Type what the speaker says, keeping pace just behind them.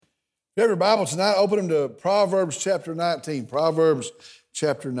If you have your Bible tonight, open them to Proverbs chapter 19. Proverbs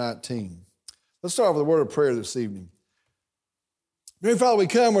chapter 19. Let's start with a word of prayer this evening. Dear Father, we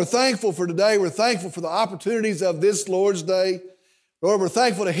come. We're thankful for today. We're thankful for the opportunities of this Lord's Day. Lord, we're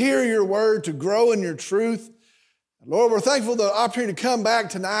thankful to hear your word, to grow in your truth. Lord, we're thankful for the opportunity to come back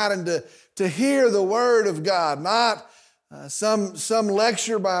tonight and to hear the word of God, not some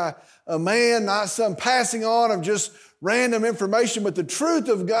lecture by a man, not some passing on of just random information, but the truth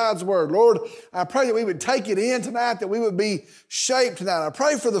of God's word. Lord, I pray that we would take it in tonight, that we would be shaped tonight. I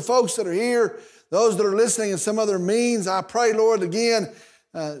pray for the folks that are here, those that are listening in some other means. I pray, Lord, again,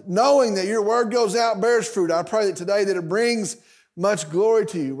 knowing that your word goes out, bears fruit. I pray that today that it brings much glory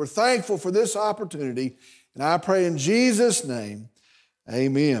to you. We're thankful for this opportunity, and I pray in Jesus' name,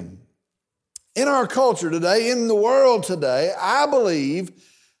 amen. In our culture today, in the world today, I believe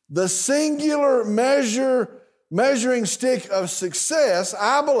the singular measuring stick of success,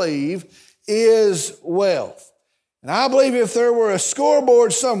 I believe, is wealth. And I believe if there were a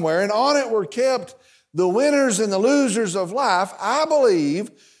scoreboard somewhere and on it were kept the winners and the losers of life, I believe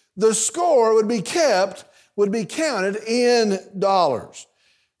the score would be counted in dollars.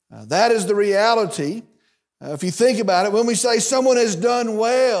 That is the reality. If you think about it, when we say someone has done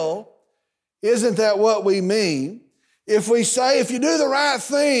well, isn't that what we mean? If we say if you do the right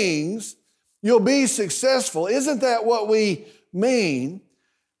things, you'll be successful, isn't that what we mean?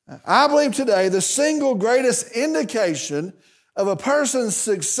 I believe today the single greatest indication of a person's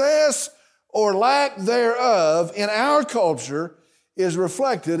success or lack thereof in our culture is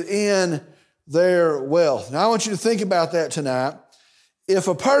reflected in their wealth. Now I want you to think about that tonight. If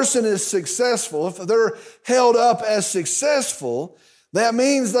a person is successful, if they're held up as successful, that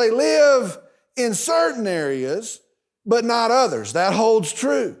means they live in certain areas, but not others. That holds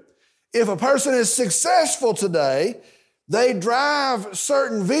true. If a person is successful today, they drive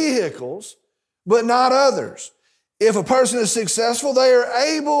certain vehicles, but not others. If a person is successful, they are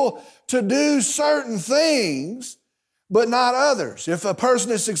able to do certain things, but not others. If a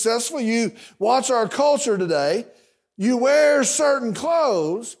person is successful, you watch our culture today, you wear certain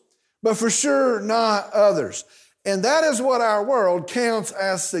clothes, but for sure not others. And that is what our world counts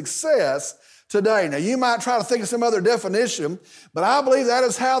as success today. Now, you might try to think of some other definition, but I believe that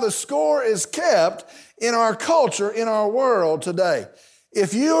is how the score is kept in our culture, in our world today.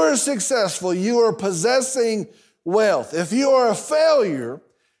 If you are successful, you are possessing wealth. If you are a failure,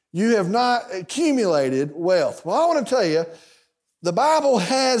 you have not accumulated wealth. Well, I want to tell you, the Bible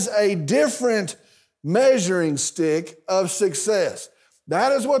has a different measuring stick of success.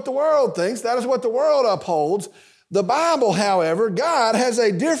 That is what the world thinks. That is what the world upholds. The Bible, however, God has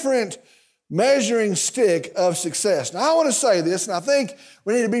a different measuring stick of success. Now, I want to say this, and I think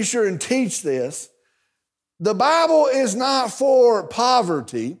we need to be sure and teach this. The Bible is not for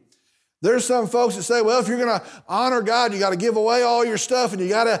poverty. There's some folks that say, well, if you're going to honor God, you got to give away all your stuff and you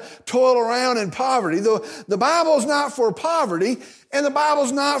got to toil around in poverty. The Bible's not for poverty, and the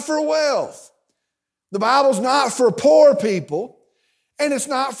Bible's not for wealth. The Bible's not for poor people, and it's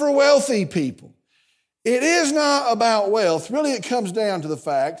not for wealthy people. It is not about wealth. Really, it comes down to the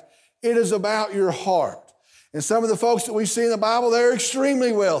fact it is about your heart. And some of the folks that we see in the Bible, they're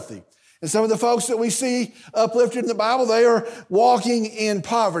extremely wealthy. And some of the folks that we see uplifted in the Bible, they are walking in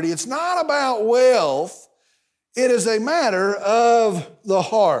poverty. It's not about wealth. It is a matter of the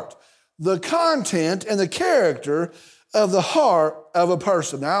heart, the content and the character of the heart of a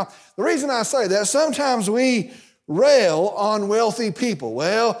person. Now, the reason I say that, sometimes we rail on wealthy people.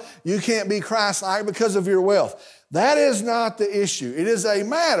 Well, you can't be Christ-like because of your wealth. That is not the issue. It is a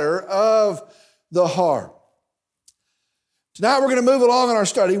matter of the heart. Tonight we're going to move along in our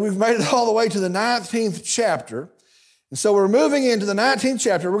study. We've made it all the way to the 19th chapter. And so we're moving into the 19th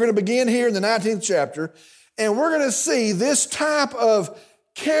chapter. We're going to begin here in the 19th chapter. And we're going to see this type of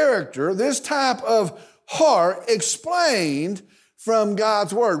character, this type of heart explained from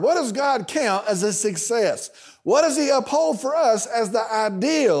God's word. What does God count as a success? What does he uphold for us as the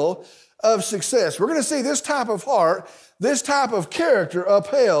ideal of success? We're going to see this type of heart, this type of character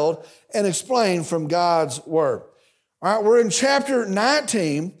upheld and explained from God's word. All right, we're in chapter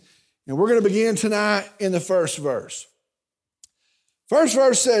 19, and we're going to begin tonight in the first verse. First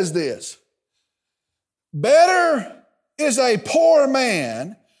verse says this: better is a poor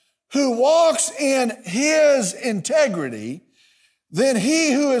man who walks in his integrity than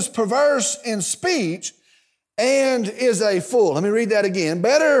he who is perverse in speech and is a fool. Let me read that again.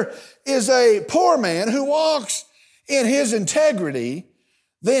 Better is a poor man who walks in his integrity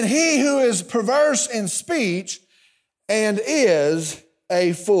than he who is perverse in speech and is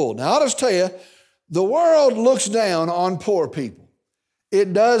a fool. Now, I'll just tell you, the world looks down on poor people.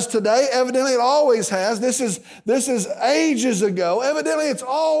 It does today. Evidently, it always has. This is ages ago. Evidently, it's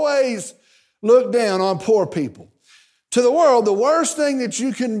always looked down on poor people. To the world, the worst thing that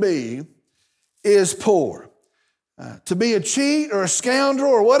you can be is poor. To be a cheat or a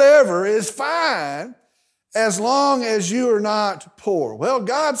scoundrel or whatever is fine as long as you are not poor. Well,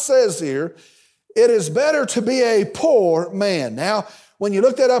 God says here, it is better to be a poor man. Now, when you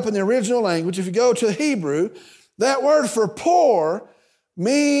look that up in the original language, if you go to Hebrew, that word for poor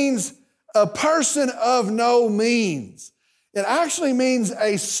means a person of no means. It actually means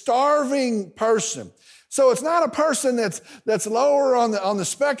a starving person. So it's not a person that's lower on the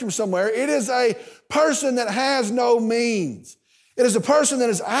spectrum somewhere. It is a person that has no means. It is a person that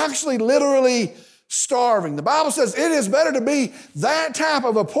is actually literally starving. The Bible says it is better to be that type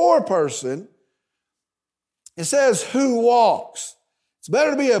of a poor person. It says who walks. It's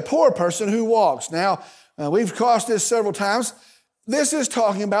better to be a poor person who walks. Now, we've crossed this several times. This is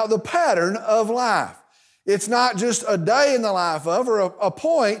talking about the pattern of life. It's not just a day in the life of or a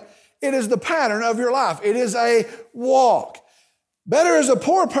point. It is the pattern of your life. It is a walk. Better is a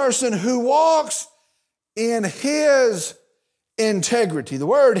poor person who walks in his integrity. The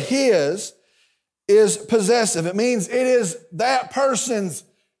word his is possessive. It means it is that person's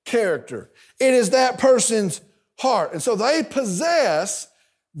character. It is that person's heart. And so they possess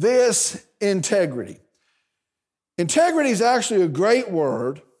this integrity. Integrity is actually a great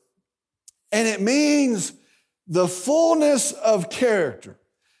word, and it means the fullness of character.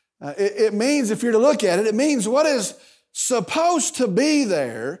 It means, if you're to look at it, it means what is supposed to be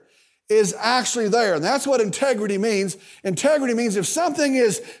there is actually there. And that's what integrity means. Integrity means if something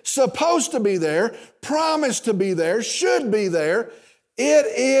is supposed to be there, promised to be there, should be there, it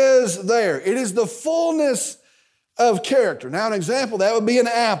is there. It is the fullness of character. Now, an example, that would be an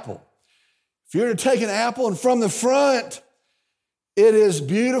apple. If you were to take an apple and from the front, it is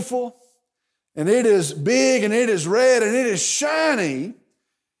beautiful, and it is big, and it is red, and it is shiny,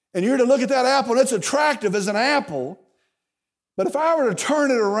 and you're to look at that apple, and it's attractive as an apple. But if I were to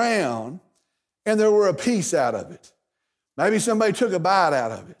turn it around and there were a piece out of it, maybe somebody took a bite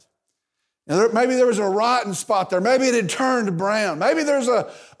out of it, and maybe there was a rotten spot there, maybe it had turned brown, maybe there's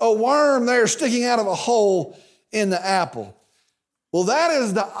a worm there sticking out of a hole in the apple. Well, that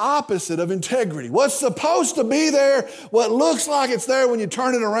is the opposite of integrity. What's supposed to be there, what looks like it's there when you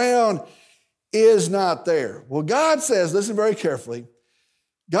turn it around, is not there. Well, God says, listen very carefully,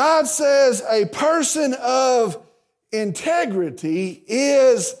 God says a person of integrity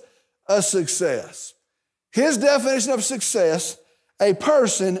is a success. His definition of success, a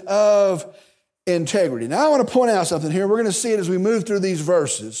person of integrity. Now I want to point out something here. We're going to see it as we move through these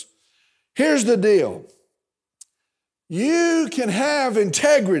verses. Here's the deal. You can have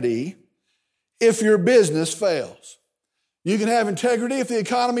integrity if your business fails. You can have integrity if the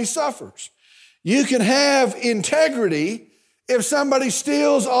economy suffers. You can have integrity if somebody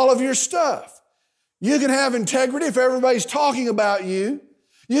steals all of your stuff. You can have integrity if everybody's talking about you.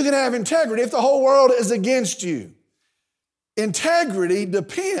 You can have integrity if the whole world is against you. Integrity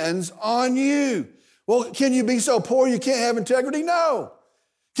depends on you. Well, can you be so poor you can't have integrity? No.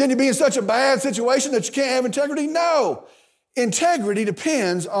 Can you be in such a bad situation that you can't have integrity? No. Integrity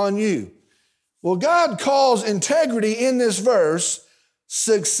depends on you. Well, God calls integrity in this verse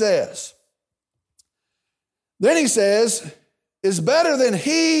success. Then he says, is better than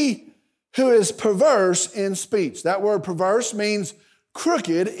he who is perverse in speech. That word perverse means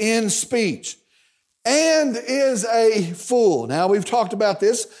crooked in speech. And is a fool. Now, we've talked about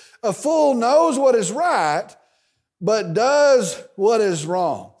this. A fool knows what is right, but does what is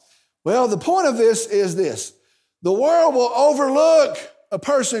wrong. Well, the point of this is this. The world will overlook a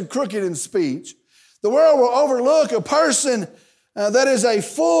person crooked in speech. The world will overlook a person that is a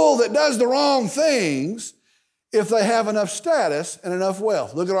fool that does the wrong things if they have enough status and enough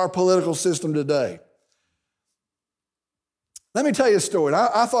wealth. Look at our political system today. Let me tell you a story.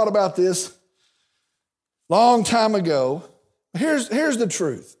 I thought about this a long time ago. Here's the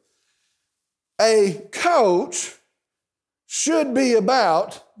truth. A coach should be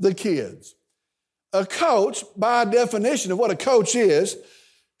about the kids. A coach, by definition of what a coach is,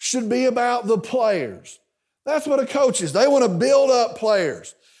 should be about the players. That's what a coach is. They want to build up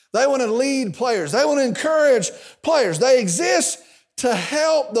players. They want to lead players. They want to encourage players. They exist to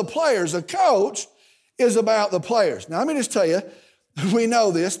help the players. A coach is about the players. Now, let me just tell you, we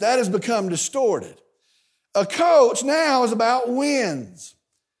know this, that has become distorted. A coach now is about wins.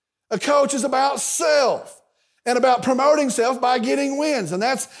 A coach is about self and about promoting self by getting wins. And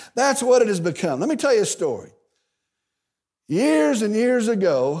that's what it has become. Let me tell you a story. Years and years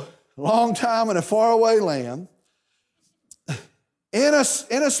ago, a long time in a faraway land, In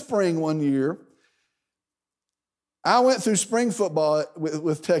a spring one year, I went through spring football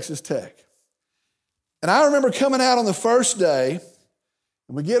with Texas Tech. And I remember coming out on the first day,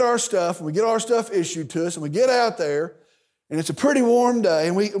 and we get our stuff issued to us, and we get out there, and it's a pretty warm day,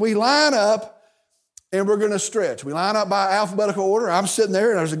 and we line up, and we're going to stretch. We line up by alphabetical order. I'm sitting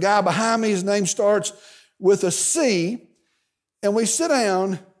there, and there's a guy behind me. His name starts with a C, and we sit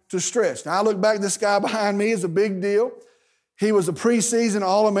down to stretch. Now, I look back, this guy behind me is a big deal. He was a preseason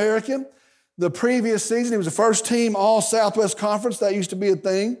All-American. The previous season, he was a first-team All-Southwest Conference. That used to be a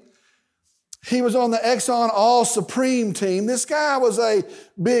thing. He was on the Exxon All-Supreme team. This guy was a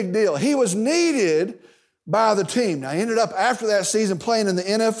big deal. He was needed by the team. Now, he ended up, after that season, playing in the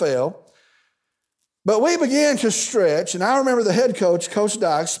NFL. But we began to stretch, and I remember the head coach, Coach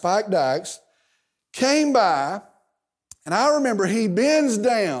Dykes, Spike Dykes, came by, and I remember he bends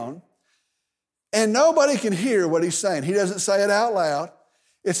down, and nobody can hear what he's saying. He doesn't say it out loud.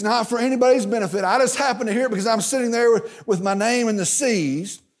 It's not for anybody's benefit. I just happen to hear it because I'm sitting there with my name in the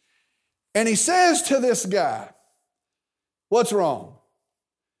C's. And he says to this guy, "What's wrong?"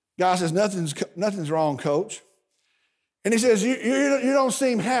 Guy says, nothing's wrong, Coach. And he says, you don't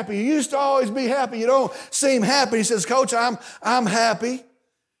seem happy. You used to always be happy. You don't seem happy. He says, "Coach, I'm happy."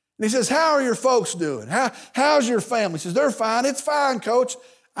 And he says, "How are your folks doing? How's your family?" He says, "They're fine." "It's fine, Coach.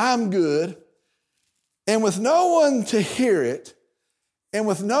 I'm good." And with no one to hear it, and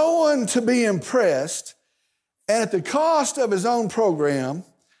with no one to be impressed, and at the cost of his own program,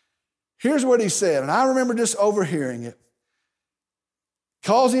 here's what he said, and I remember just overhearing it.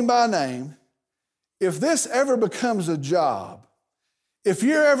 Calls him by name. "If this ever becomes a job, if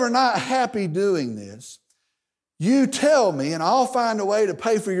you're ever not happy doing this, you tell me and I'll find a way to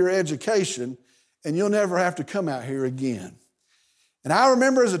pay for your education and you'll never have to come out here again." And I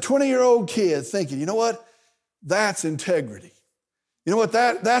remember as a 20-year-old kid thinking, you know what? That's integrity. You know what?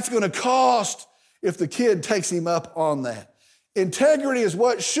 That's going to cost if the kid takes him up on that. Integrity is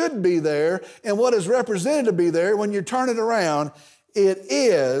what should be there and what is represented to be there. When you turn it around, it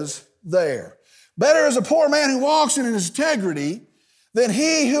is there. Better is a poor man who walks in his integrity than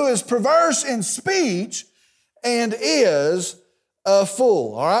he who is perverse in speech and is a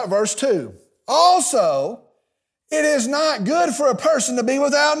fool. All right, verse 2. "Also, it is not good for a person to be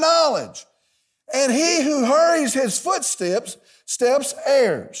without knowledge, and he who hurries his footsteps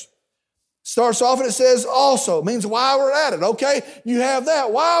errs." Starts off and it says also. It means while we're at it. Okay, you have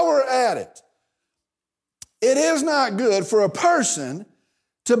that. While we're at it. It is not good for a person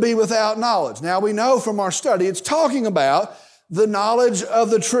to be without knowledge. Now we know from our study, it's talking about the knowledge of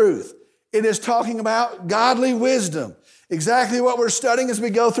the truth. It is talking about godly wisdom. Exactly what we're studying as we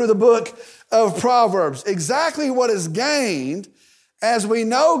go through the book of Proverbs. Exactly what is gained as we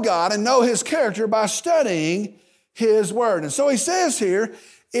know God and know His character by studying His Word. And so he says here,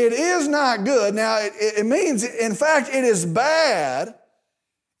 it is not good. Now, it means, in fact, it is bad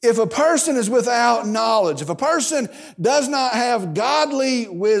if a person is without knowledge, if a person does not have godly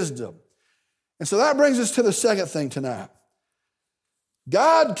wisdom. And so that brings us to the second thing tonight.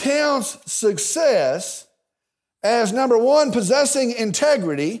 God counts success as, number one, possessing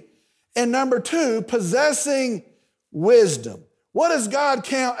integrity, and number two, possessing wisdom. What does God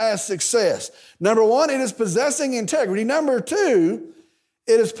count as success? Number one, it is possessing integrity. Number two,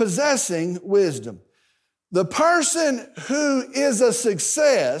 it is possessing wisdom. The person who is a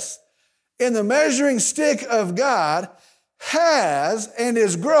success in the measuring stick of God has and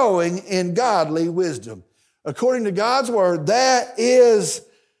is growing in godly wisdom. According to God's word, that is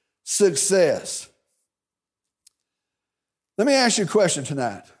success. Let me ask you a question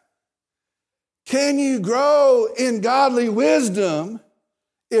tonight. Can you grow in godly wisdom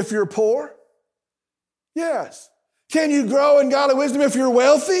if you're poor? Yes. Can you grow in godly wisdom if you're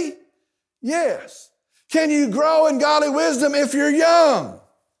wealthy? Yes. Can you grow in godly wisdom if you're young?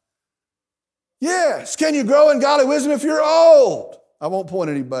 Yes. Can you grow in godly wisdom if you're old? I won't point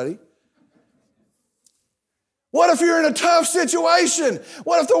at anybody. What if you're in a tough situation?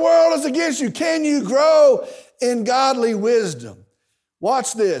 What if the world is against you? Can you grow in godly wisdom?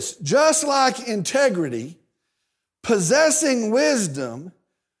 Watch this. Just like integrity, possessing wisdom,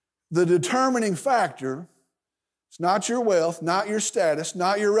 the determining factor, it's not your wealth, not your status,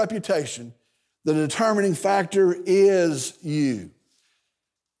 not your reputation. The determining factor is you.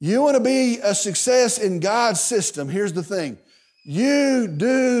 You want to be a success in God's system. Here's the thing. You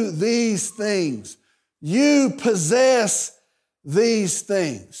do these things. You possess these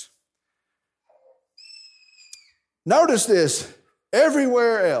things. Notice this.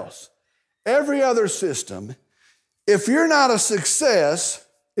 Everywhere else, every other system, if you're not a success,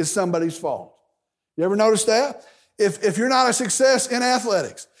 it's somebody's fault. You ever notice that? if you're not a success in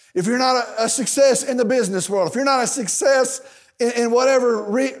athletics, if you're not a success in the business world, if you're not a success in whatever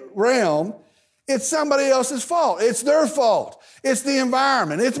realm, it's somebody else's fault. It's their fault. It's the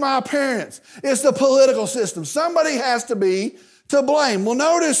environment. It's my parents. It's the political system. Somebody has to be to blame. Well,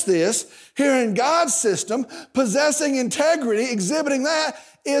 notice this. Here in God's system, possessing integrity, exhibiting that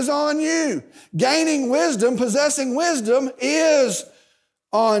is on you. Gaining wisdom, possessing wisdom is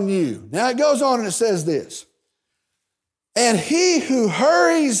on you. Now it goes on and it says this. And he who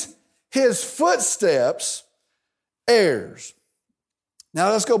hurries his footsteps errs.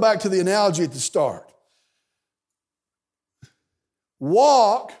 Now let's go back to the analogy at the start.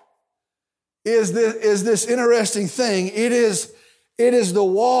 Walk is this interesting thing. It is the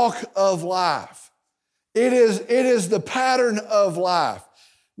walk of life. It is the pattern of life.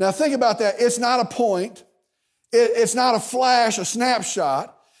 Now think about that. It's not a point. It's not a flash, a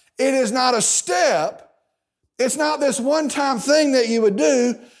snapshot. It is not a step. It's not this one-time thing that you would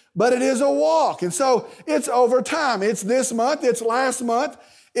do, but it is a walk. And so it's over time. It's this month. It's last month.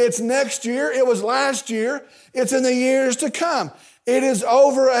 It's next year. It was last year. It's in the years to come. It is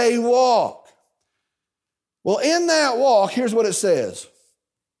over a walk. Well, in that walk, here's what it says.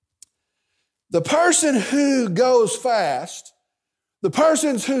 The person who goes fast, the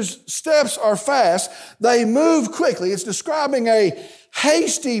person whose steps are fast, they move quickly. It's describing a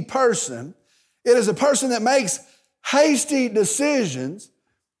hasty person. It is a person that makes hasty decisions.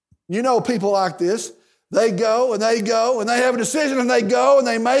 You know people like this. They go and they go and they have a decision and they go and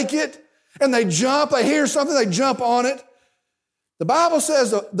they make it and they jump. They hear something, they jump on it. The Bible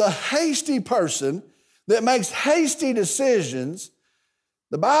says the hasty person that makes hasty decisions,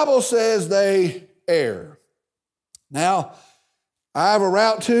 the Bible says they err. Now, I have a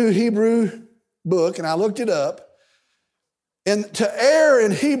Route 2 Hebrew book and I looked it up. And to err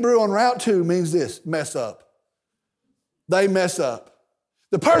in Hebrew on Route 2 means this, mess up. They mess up.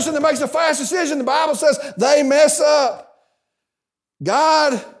 The person that makes a fast decision, the Bible says they mess up.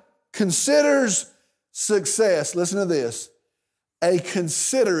 God considers success, listen to this, a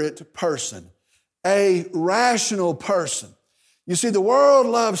considerate person, a rational person. You see, the world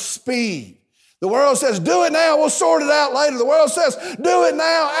loves speed. The world says, do it now, we'll sort it out later. The world says, do it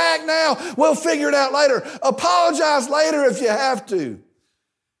now, act now, we'll figure it out later. Apologize later if you have to.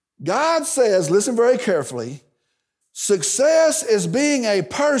 God says, listen very carefully, success is being a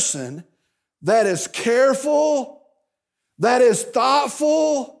person that is careful, that is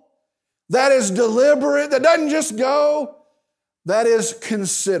thoughtful, that is deliberate, that doesn't just go, that is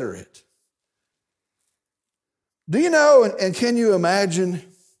considerate. Do you know and can you imagine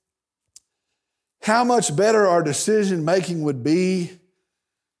how much better our decision making would be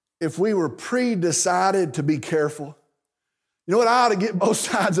if we were pre-decided to be careful? You know what? I ought to get both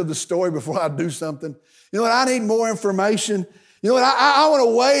sides of the story before I do something. You know what? I need more information. You know what? I want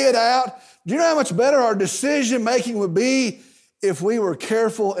to weigh it out. Do you know how much better our decision making would be if we were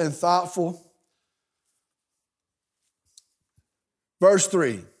careful and thoughtful? Verse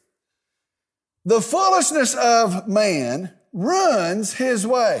 3. The foolishness of man ruins his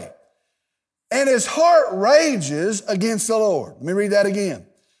way, and his heart rages against the Lord. Let me read that again.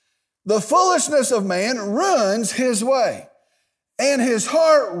 The foolishness of man ruins his way, and his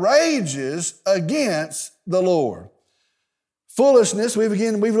heart rages against the Lord. Foolishness,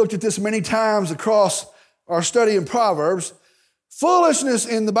 we've looked at this many times across our study in Proverbs. Foolishness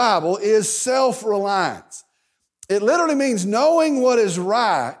in the Bible is self-reliance. It literally means knowing what is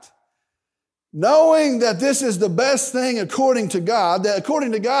right, knowing that this is the best thing according to God, that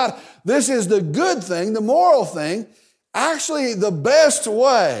according to God, this is the good thing, the moral thing, actually the best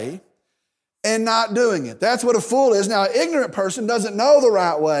way, and not doing it. That's what a fool is. Now, an ignorant person doesn't know the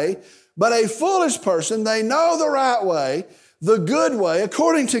right way, but a foolish person, they know the right way, the good way,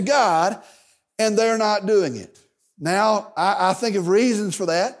 according to God, and they're not doing it. Now, I think of reasons for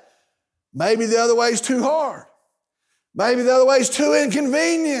that. Maybe the other way is too hard. Maybe the other way is too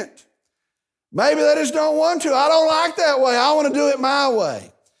inconvenient. Maybe they just don't want to. I don't like that way. I want to do it my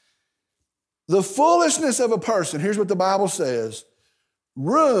way. The foolishness of a person, here's what the Bible says,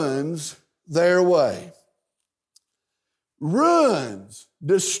 ruins their way. Ruins,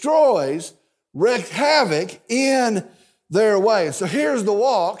 destroys, wreaks havoc in their way. And so here's the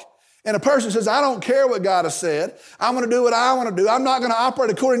walk. And a person says, I don't care what God has said. I'm going to do what I want to do. I'm not going to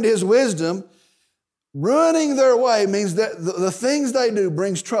operate according to his wisdom. Ruining their way means that the things they do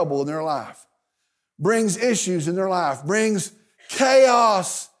brings trouble in their life, brings issues in their life, brings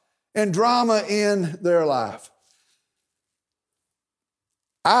chaos and drama in their life.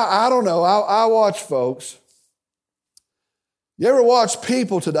 I don't know. I watch folks. You ever watch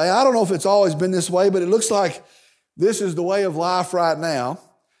people today? I don't know if it's always been this way, but it looks like this is the way of life right now.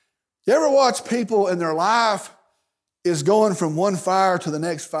 You ever watch people in their life is going from one fire to the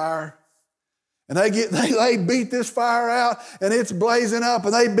next fire? And they beat this fire out and it's blazing up,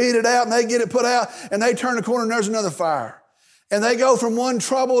 and they beat it out and they get it put out, and they turn the corner and there's another fire. And they go from one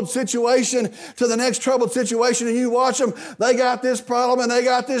troubled situation to the next troubled situation, and you watch them, they got this problem and they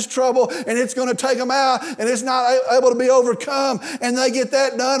got this trouble, and it's going to take them out, and it's not able to be overcome, and they get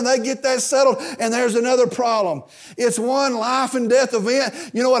that done and they get that settled, and there's another problem. It's one life and death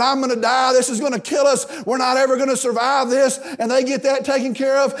event. You know what? I'm going to die. This is going to kill us. We're not ever going to survive this. And they get that taken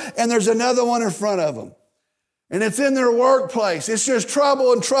care of, and there's another one in front of them. And it's in their workplace. It's just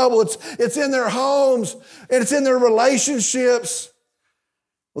trouble and trouble. It's in their homes, and it's in their relationships.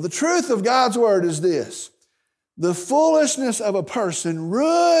 Well, the truth of God's word is this: the foolishness of a person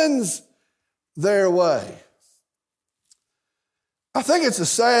ruins their way. I think it's a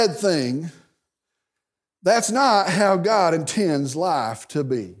sad thing. That's not how God intends life to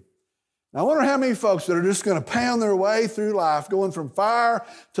be. Now, I wonder how many folks that are just going to pound their way through life, going from fire,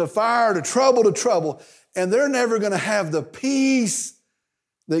 to trouble, and they're never going to have the peace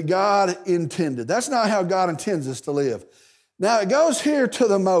that God intended. That's not how God intends us to live. Now, it goes here to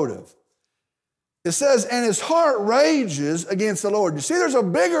the motive. It says, and his heart rages against the Lord. You see, there's a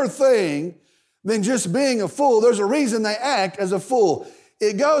bigger thing than just being a fool. There's a reason they act as a fool.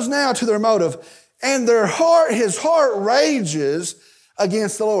 It goes now to their motive. And his heart rages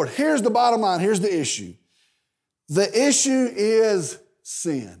against the Lord. Here's the bottom line. Here's the issue. The issue is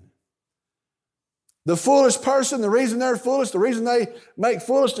sin. The foolish person, the reason they're foolish, the reason they make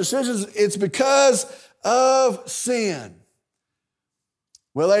foolish decisions, it's because of sin.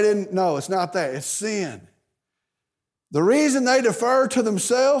 Well, they didn't know. It's not that. It's sin. The reason they defer to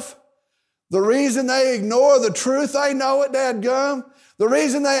themselves, the reason they ignore the truth, they know it, dadgum, the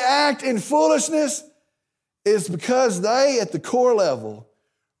reason they act in foolishness is because they, at the core level,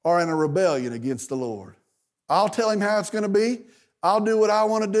 are in a rebellion against the Lord. I'll tell him how it's going to be. I'll do what I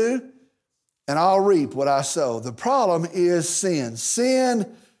want to do, and I'll reap what I sow. The problem is sin.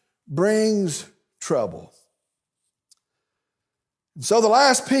 Sin brings trouble. So the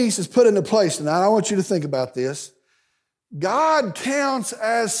last piece is put into place tonight. I want you to think about this. God counts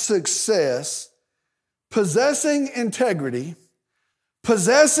as success possessing integrity,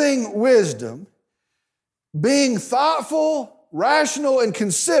 possessing wisdom, being thoughtful, rational, and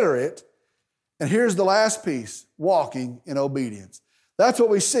considerate, and here's the last piece, walking in obedience. That's what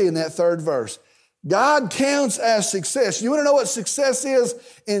we see in that third verse. God counts as success. You want to know what success is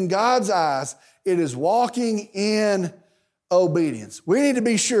in God's eyes? It is walking in obedience. We need to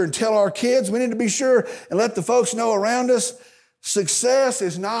be sure and tell our kids, we need to be sure and let the folks know around us, success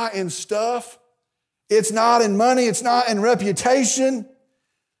is not in stuff. It's not in money. It's not in reputation.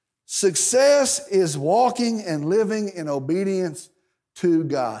 Success is walking and living in obedience to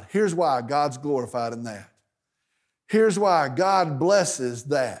God. Here's why God's glorified in that. Here's why God blesses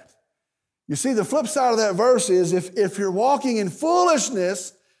that. You see, the flip side of that verse is if you're walking in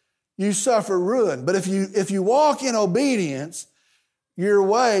foolishness, you suffer ruin. But if you walk in obedience, your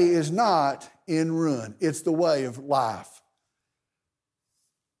way is not in ruin. It's the way of life.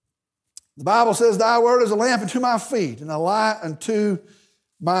 The Bible says, thy word is a lamp unto my feet and a light unto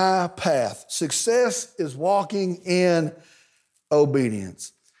my path. Success is walking in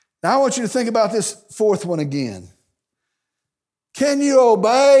obedience. Now I want you to think about this fourth one again. Can you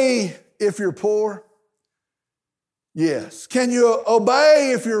obey if you're poor? Yes. Can you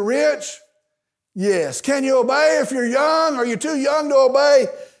obey if you're rich? Yes. Can you obey if you're young? Are you too young to obey?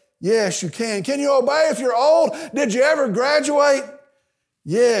 Yes, you can. Can you obey if you're old? Did you ever graduate?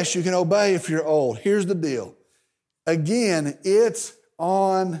 Yes, you can obey if you're old. Here's the deal. Again, it's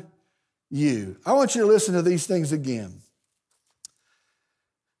on you. I want you to listen to these things again.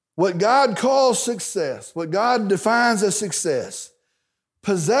 What God calls success, what God defines as success,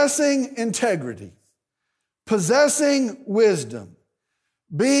 possessing integrity, possessing wisdom,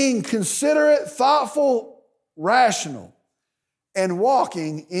 being considerate, thoughtful, rational, and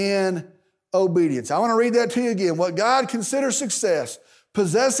walking in obedience. I want to read that to you again. What God considers success,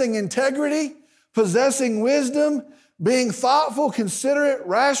 possessing integrity, possessing wisdom, being thoughtful, considerate,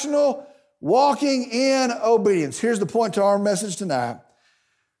 rational, walking in obedience. Here's the point to our message tonight.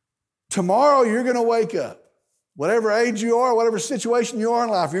 Tomorrow you're going to wake up. Whatever age you are, whatever situation you are in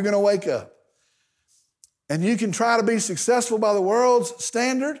life, you're going to wake up. And you can try to be successful by the world's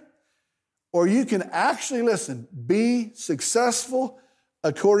standard, or you can actually, listen, be successful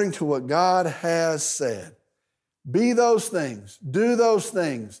according to what God has said. Be those things. Do those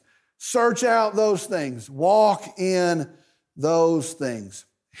things. Search out those things. Walk in those things.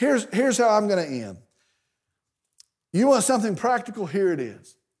 Here's how I'm going to end. You want something practical? Here it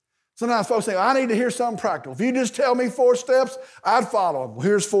is. Sometimes folks say, I need to hear something practical. If you just tell me 4 steps, I'd follow them. Well,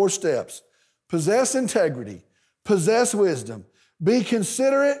 here's 4 steps. Possess integrity. Possess wisdom. Be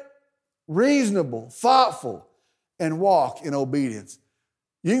considerate, reasonable, thoughtful, and walk in obedience.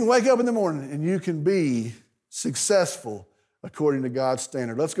 You can wake up in the morning and you can be successful according to God's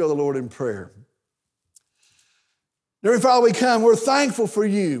standard. Let's go to the Lord in prayer. Dear Father, we come, we're thankful for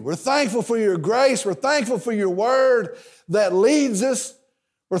you. We're thankful for your grace. We're thankful for your word that leads us.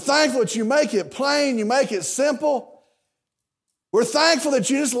 We're thankful that you make it plain, you make it simple. We're thankful that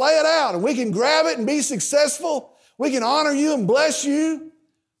you just lay it out and we can grab it and be successful. We can honor you and bless you.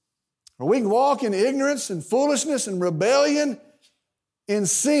 Or we can walk in ignorance and foolishness and rebellion, in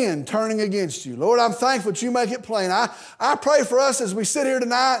sin, turning against you. Lord, I'm thankful that you make it plain. I pray for us as we sit here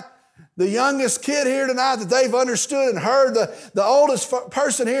tonight, the youngest kid here tonight, that they've understood and heard, the oldest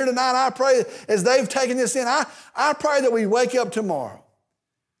person here tonight, I pray as they've taken this in, I pray that we wake up tomorrow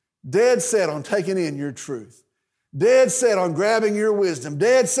dead set on taking in your truth, dead set on grabbing your wisdom,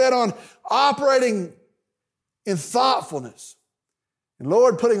 dead set on operating in thoughtfulness. And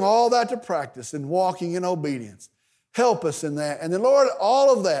Lord, putting all that to practice and walking in obedience. Help us in that. And then Lord,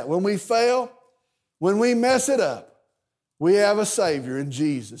 all of that, when we fail, when we mess it up, we have a Savior in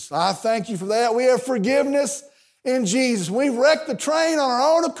Jesus. I thank you for that. We have forgiveness in Jesus. We've wrecked the train on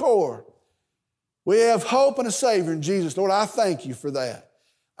our own accord. We have hope and a Savior in Jesus. Lord, I thank you for that.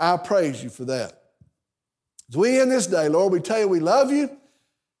 I praise you for that. As we end this day, Lord, we tell you we love you,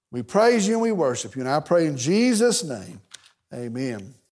 we praise you, and we worship you. And I pray in Jesus' name, amen.